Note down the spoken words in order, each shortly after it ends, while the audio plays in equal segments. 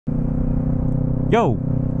Yo,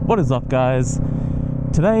 what is up guys?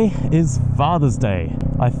 Today is Father's Day.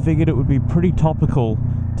 I figured it would be pretty topical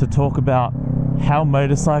to talk about how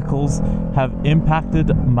motorcycles have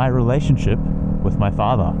impacted my relationship with my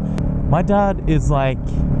father. My dad is like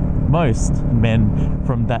most men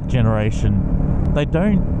from that generation. They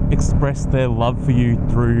don't express their love for you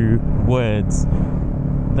through words.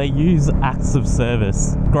 They use acts of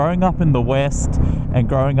service. Growing up in the West and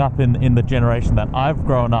growing up in the generation that I've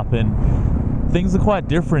grown up in, things are quite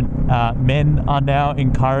different. Men are now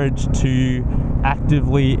encouraged to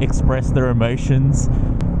actively express their emotions.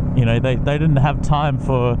 You know, they didn't have time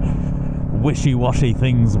for wishy-washy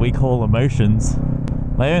things we call emotions.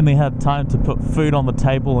 They only had time to put food on the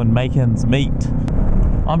table and make ends meet.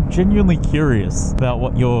 I'm genuinely curious about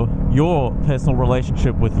what your personal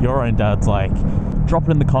relationship with your own dad's like. Drop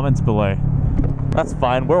it in the comments below. That's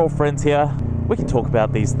fine, we're all friends here. We can talk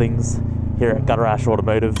about these things here at Gutter Ash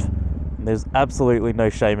Automotive. And there's absolutely no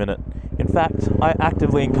shame in it. In fact, I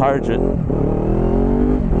actively encourage it.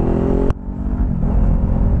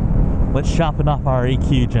 Let's sharpen up our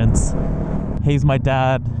EQ, gents. He's my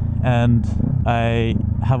dad, and I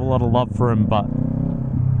have a lot of love for him, but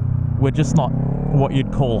we're just not what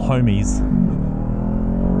you'd call homies.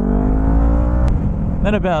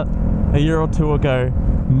 Then about a year or two ago,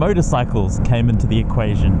 motorcycles came into the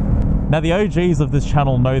equation. Now the OGs of this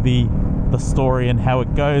channel know the story and how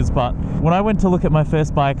it goes, but when I went to look at my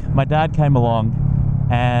first bike, my dad came along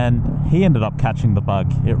and he ended up catching the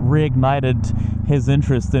bug. It reignited his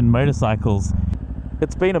interest in motorcycles.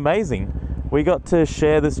 It's been amazing. We got to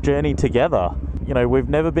share this journey together. You know, we've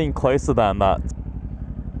never been closer than that.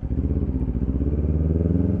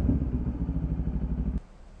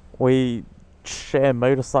 We share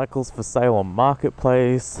motorcycles for sale on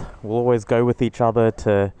Marketplace. We'll always go with each other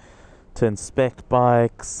to inspect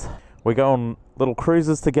bikes. We go on little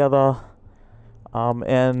cruises together,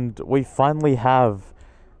 and we finally have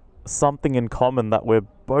something in common that we're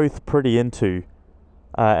both pretty into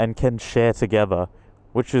and can share together,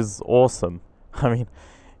 which is awesome. I mean,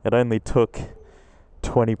 it only took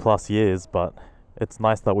 20 plus years, but it's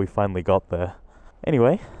nice that we finally got there.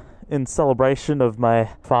 Anyway, in celebration of my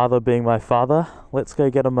father being my father, let's go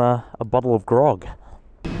get him a bottle of grog.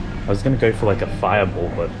 I was gonna go for like a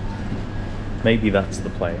fireball, but maybe that's the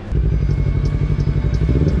play.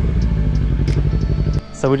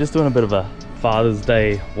 So we're just doing a bit of a Father's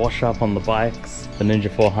Day wash up on the bikes, the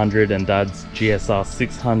Ninja 400 and Dad's GSR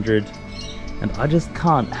 600, and I just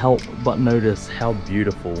can't help but notice how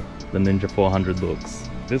beautiful the Ninja 400 looks.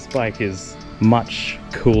 This bike is much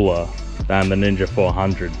cooler than the Ninja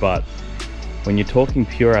 400, but when you're talking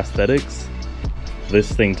pure aesthetics,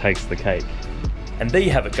 this thing takes the cake. And there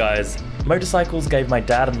you have it guys. Motorcycles gave my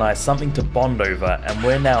dad and I something to bond over, and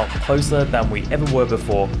we're now closer than we ever were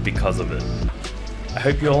before because of it. I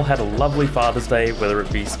hope you all had a lovely Father's Day, whether it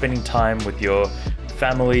be spending time with your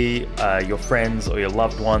family, your friends, or your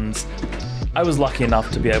loved ones. I was lucky enough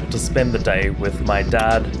to be able to spend the day with my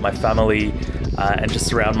dad, my family, and just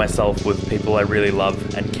surround myself with people I really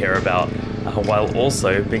love and care about, while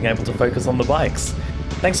also being able to focus on the bikes.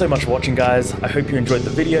 Thanks so much for watching guys. I hope you enjoyed the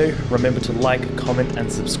video. Remember to like, comment, and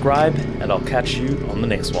subscribe, and I'll catch you on the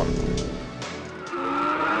next one.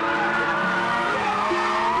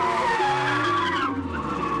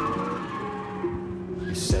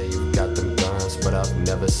 You say you got them guns, but I've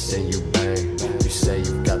never seen you bang. You say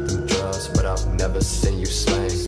you